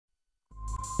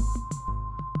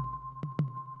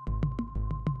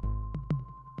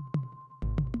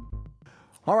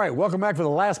All right, welcome back for the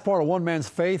last part of One Man's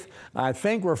Faith. I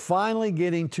think we're finally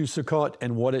getting to Sukkot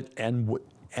and what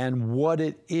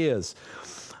it is.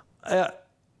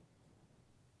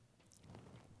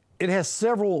 It has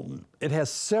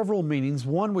several meanings.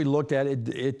 One we looked at,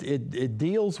 it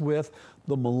deals with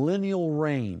the millennial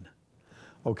reign.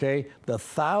 Okay, the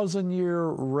 1,000-year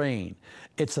reign.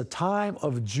 It's a time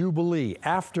of jubilee.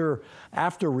 After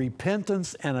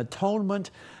repentance and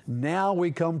atonement, now we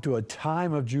come to a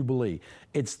time of jubilee.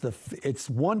 It's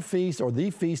one feast, or the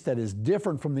feast, that is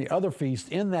different from the other feasts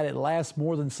in that it lasts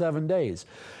more than 7 days.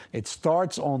 It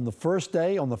starts on the first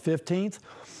day, on the 15th,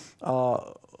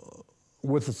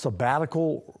 with a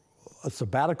sabbatical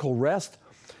rest.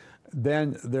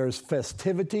 Then there's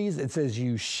festivities. It says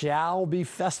you shall be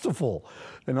festival.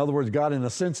 In other words, God, in a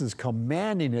sense, is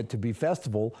commanding it to be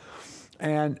festival.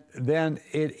 And then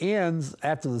it ends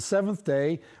after the seventh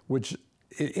day, with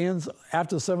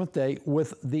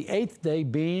the 8th day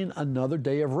being another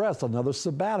day of rest, another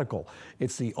sabbatical.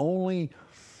 It's the only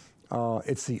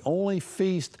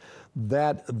feast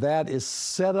that is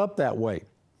set up that way.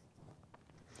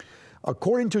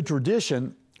 According to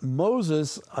tradition,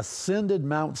 Moses ascended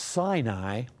Mount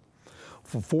Sinai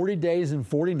for 40 days and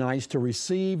 40 nights to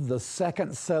receive the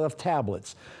second set of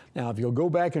tablets. Now, if you'll go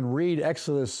back and read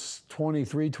Exodus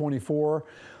 23, 24,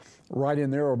 right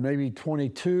in there, or maybe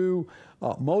 22,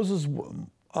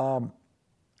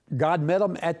 God met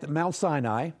him at Mount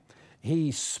Sinai. He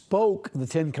spoke the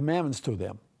 10 Commandments to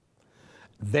them.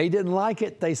 They didn't like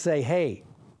it. They say, hey,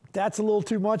 that's a little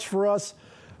too much for us.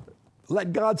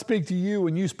 Let God speak to you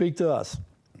and you speak to us.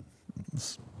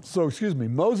 So,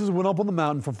 Moses went up on the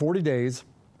mountain for 40 days,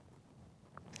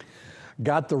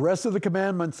 got the rest of the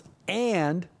commandments,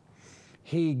 and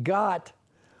he got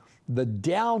the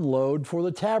download for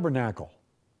the tabernacle.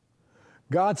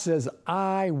 God says,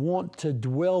 I want to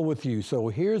dwell with you. So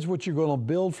here's what you're going to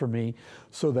build for me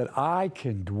so that I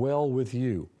can dwell with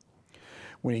you.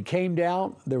 When he came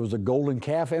down, there was a golden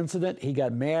calf incident. He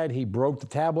got mad. He broke the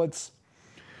tablets.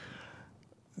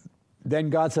 Then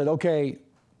God said, okay,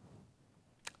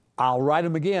 I'll write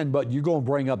them again, but you're going to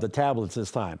bring up the tablets this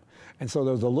time. And so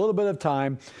there was a little bit of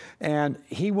time, and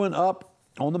he went up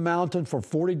on the mountain for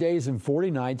 40 days and 40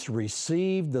 nights,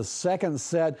 received the second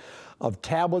set of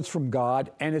tablets from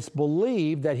God, and it's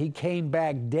believed that he came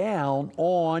back down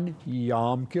on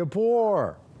Yom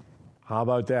Kippur. How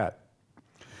about that?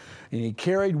 And he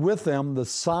carried with him the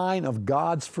sign of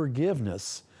God's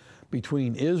forgiveness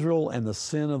between Israel and the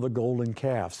sin of the golden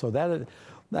calf. So that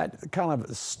kind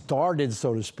of started,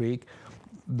 so to speak,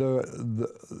 the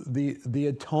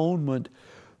atonement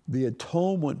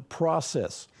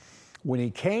process. When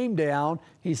he came down,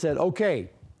 he said, okay,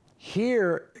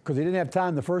 here, because he didn't have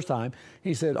time the first time,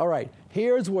 he said, all right,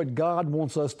 here's what God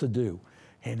wants us to do.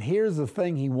 And here's the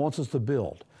thing he wants us to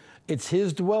build. It's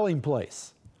his dwelling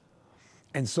place.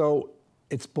 And so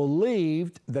it's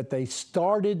believed that they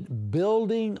started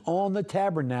building on the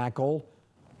tabernacle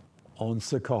on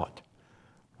Sukkot.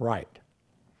 Right.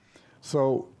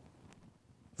 So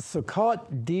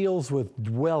Sukkot deals with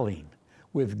dwelling,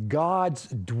 with God's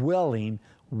dwelling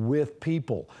with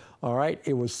people. All right.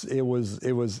 It was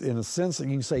in a sense, you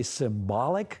can say,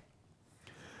 symbolic.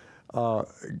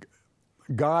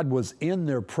 God was in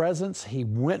their presence. He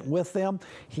went with them.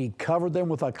 He covered them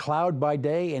with a cloud by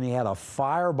day, and he had a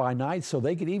fire by night, so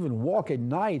they could even walk at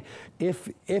night if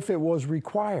it was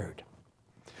required.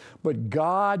 But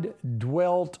God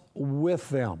dwelt with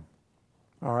them.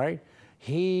 All right?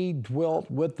 He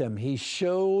dwelt with them. He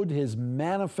showed his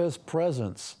manifest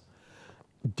presence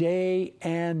day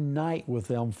and night with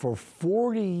them for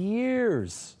 40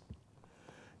 years.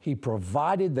 He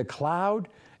provided the cloud,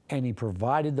 and he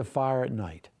provided the fire at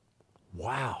night.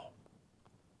 Wow.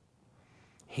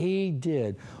 He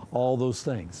did all those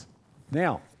things.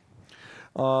 Now,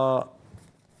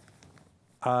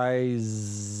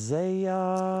 Isaiah,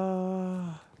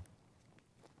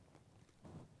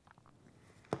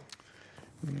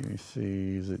 let me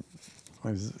see, is it,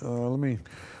 let me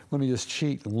just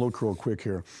cheat and look real quick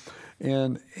here.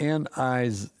 In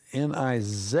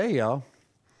Isaiah,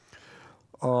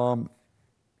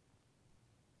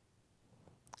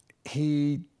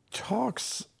 he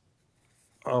talks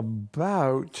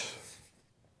about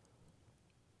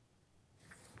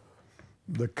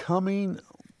the coming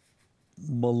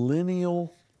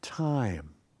millennial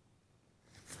time.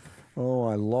 Oh,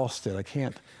 I lost it. I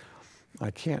can't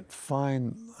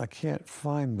find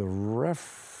the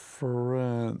reference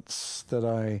that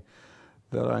I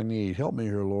need. Help me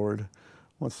here, Lord.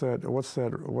 What's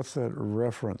that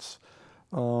reference?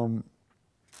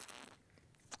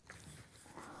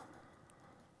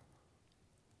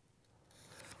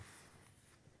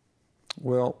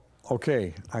 Well,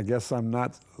 okay, I guess I'm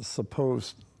not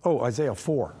supposed. Oh, Isaiah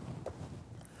 4.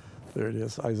 There it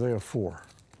is, Isaiah 4.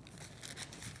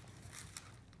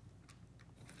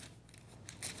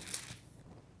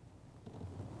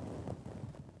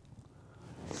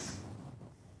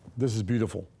 This is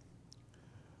beautiful.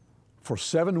 For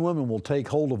 7 women will take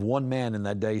hold of one man in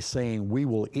that day, saying, we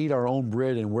will eat our own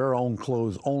bread and wear our own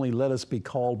clothes, only let us be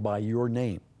called by your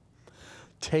name.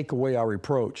 Take away our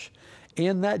reproach.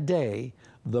 In that day,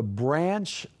 the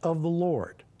branch of the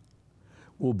Lord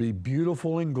will be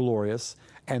beautiful and glorious,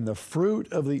 and the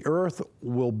fruit of the earth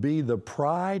will be the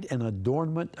pride and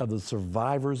adornment of the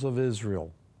survivors of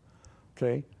Israel.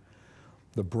 Okay?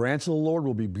 The branch of the Lord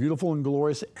will be beautiful and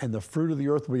glorious, and the fruit of the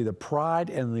earth will be the pride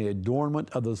and the adornment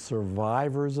of the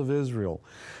survivors of Israel.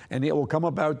 And it will come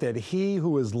about that he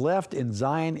who is left in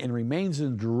Zion and remains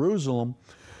in Jerusalem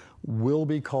will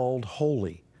be called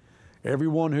holy.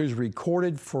 Everyone who's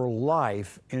recorded for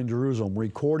life in Jerusalem,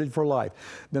 recorded for life.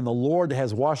 Then the Lord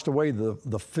has washed away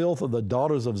the filth of the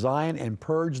daughters of Zion and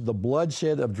purged the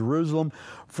bloodshed of Jerusalem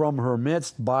from her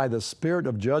midst by the spirit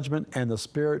of judgment and the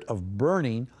spirit of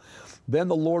burning. Then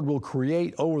the Lord will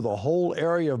create over the whole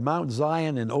area of Mount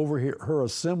Zion and over her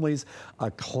assemblies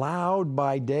a cloud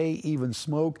by day, even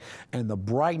smoke, and the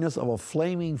brightness of a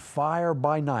flaming fire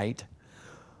by night.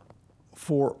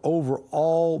 For over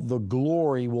all the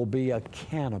glory will be a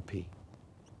canopy.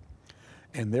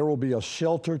 And there will be a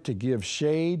shelter to give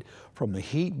shade from the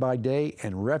heat by day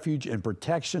and refuge and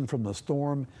protection from the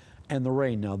storm and the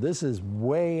rain. Now, this is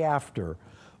way after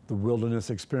the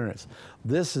wilderness experience.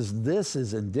 This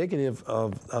is indicative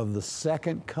of the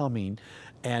second coming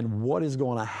and what is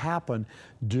going to happen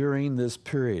during this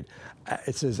period.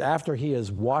 It says after he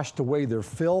has washed away their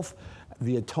filth,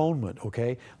 the atonement,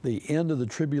 okay? The end of the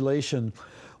tribulation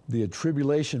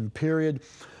period.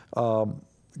 The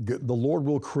Lord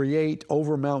will create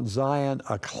over Mount Zion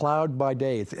a cloud by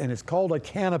day, and it's called a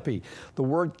canopy. The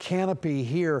word canopy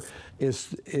here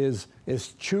is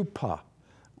chuppah,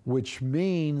 which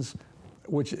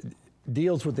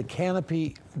deals with the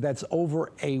canopy that's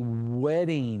over a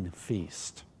wedding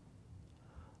feast.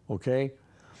 Okay?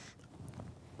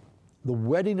 The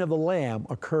wedding of the Lamb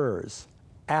occurs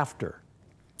after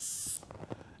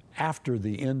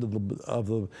the end of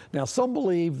the. Now, some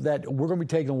believe that we're going to be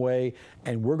taken away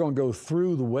and we're going to go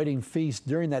through the wedding feast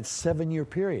during that 7-year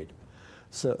period.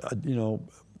 So,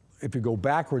 if you go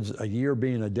backwards, a year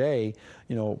being a day,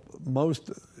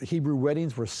 most Hebrew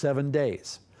weddings were 7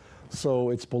 days. So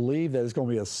it's believed that it's going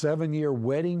to be a 7-year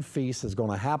wedding feast that's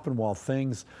going to happen while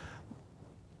things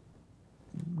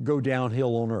go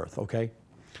downhill on earth, okay?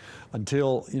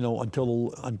 Until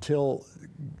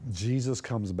Jesus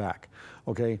comes back,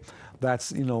 okay?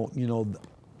 That's,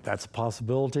 that's a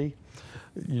possibility.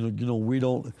 We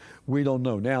don't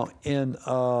know. Now, in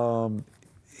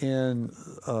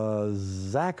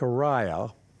Zechariah,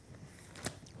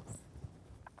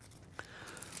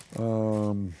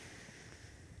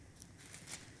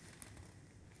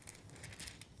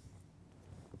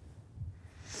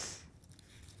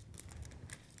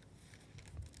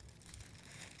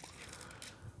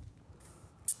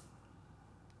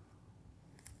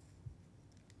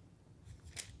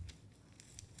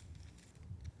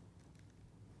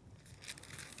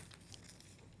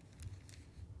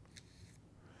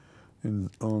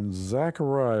 on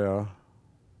Zechariah,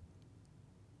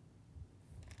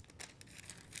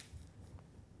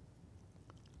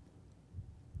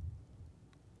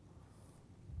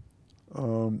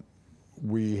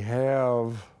 we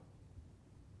have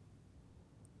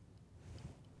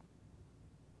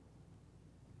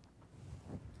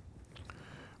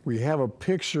a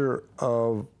picture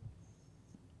of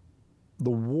the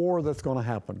war that's going to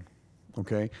happen,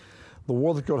 okay? The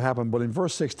war that's going to happen, but in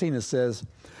verse 16 it says,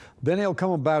 then it'll come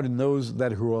about in those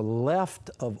that who are left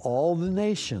of all the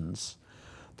nations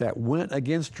that went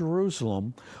against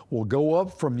Jerusalem will go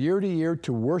up from year to year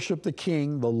to worship the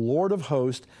King, the Lord of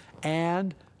hosts,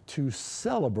 and to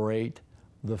celebrate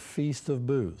the Feast of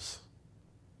Booths.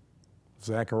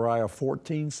 Zechariah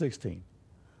 14:16.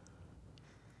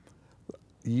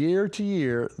 Year to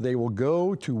year, they will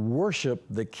go to worship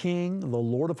the King, the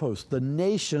Lord of hosts, the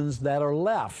nations that are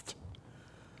left,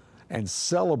 and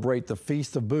celebrate the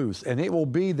Feast of Booths. And it will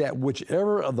be that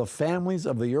whichever of the families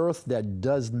of the earth that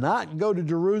does not go to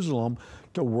Jerusalem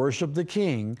to worship the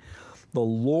King, the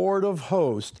Lord of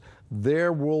hosts,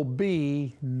 there will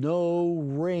be no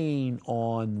rain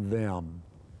on them.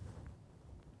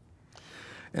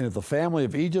 And if the family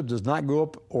of Egypt does not go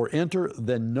up or enter,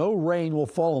 then no rain will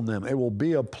fall on them. It will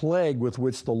be a plague with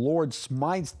which the Lord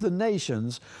smites the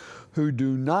nations who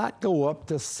do not go up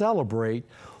to celebrate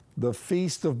the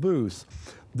Feast of Booths.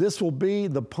 This will be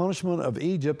the punishment of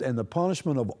Egypt and the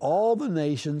punishment of all the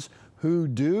nations who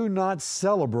do not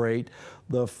celebrate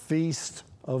the Feast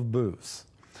of Booths.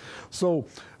 So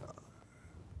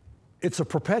it's a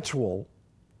perpetual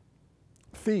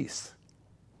feast.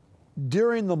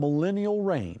 During the millennial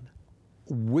reign,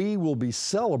 we will be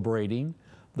celebrating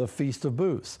the Feast of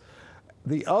Booths.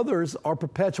 The others are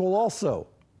perpetual also.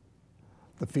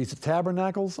 The Feast of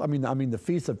Tabernacles, the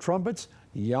Feast of Trumpets,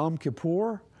 Yom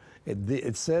Kippur.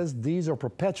 It says these are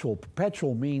perpetual.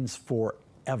 Perpetual means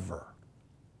forever.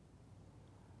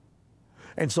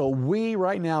 And so we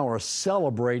right now are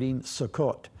celebrating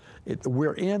Sukkot.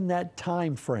 We're in that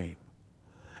time frame.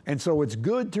 And so it's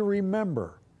good to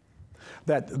remember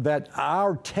that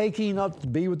our taking up to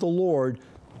be with the Lord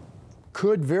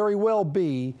could very well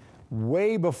be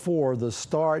way before the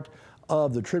start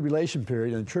of the tribulation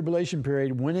period. And the tribulation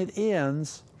period, when it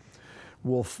ends,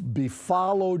 will be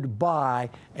followed by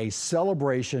a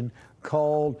celebration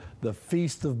called the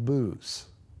Feast of Booths,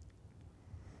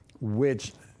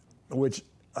 which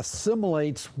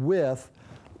assimilates with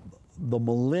the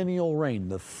millennial reign,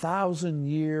 the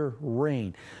 1,000-year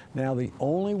reign. Now, the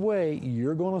only way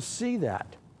you're going to see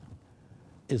that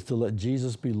is to let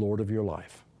Jesus be Lord of your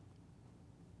life.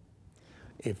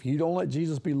 If you don't let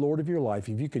Jesus be Lord of your life,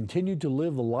 if you continue to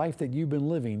live the life that you've been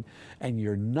living and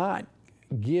you're not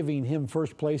giving Him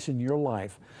first place in your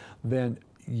life, then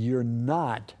you're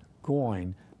not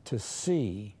going to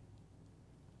see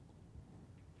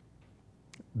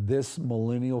this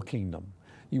millennial kingdom.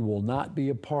 You will not be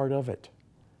a part of it.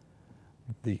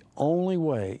 The only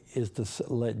way is to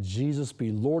let Jesus be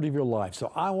Lord of your life.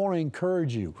 So I want to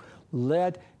encourage you,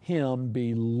 let Him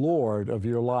be Lord of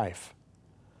your life.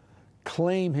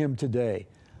 Claim Him today.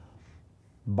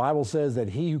 The Bible says that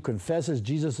he who confesses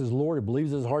Jesus is Lord and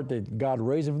believes in his heart that God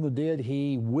raised Him from the dead,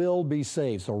 he will be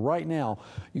saved. So right now,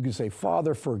 you can say,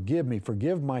 Father, forgive me,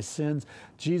 forgive my sins.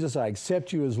 Jesus, I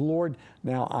accept You as Lord.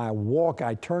 Now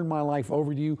I turn my life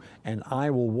over to You, and I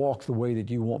will walk the way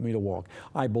that You want me to walk.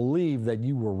 I believe that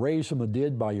You were raised from the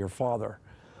dead by Your Father,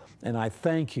 and I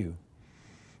thank You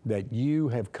that You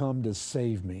have come to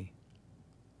save me.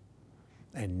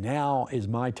 And now is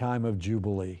my time of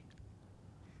jubilee.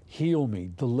 Heal me,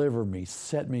 deliver me,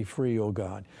 set me free, oh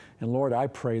God. And Lord, I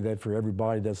pray that for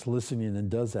everybody that's listening and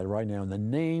does that right now, in the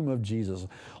name of Jesus.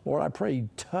 Lord, I pray You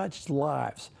touch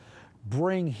lives,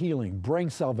 bring healing, bring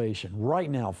salvation right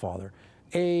now, Father.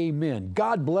 Amen.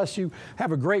 God bless you.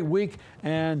 Have a great week,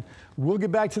 and we'll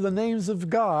get back to the names of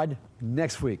God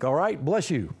next week. All right? Bless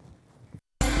you.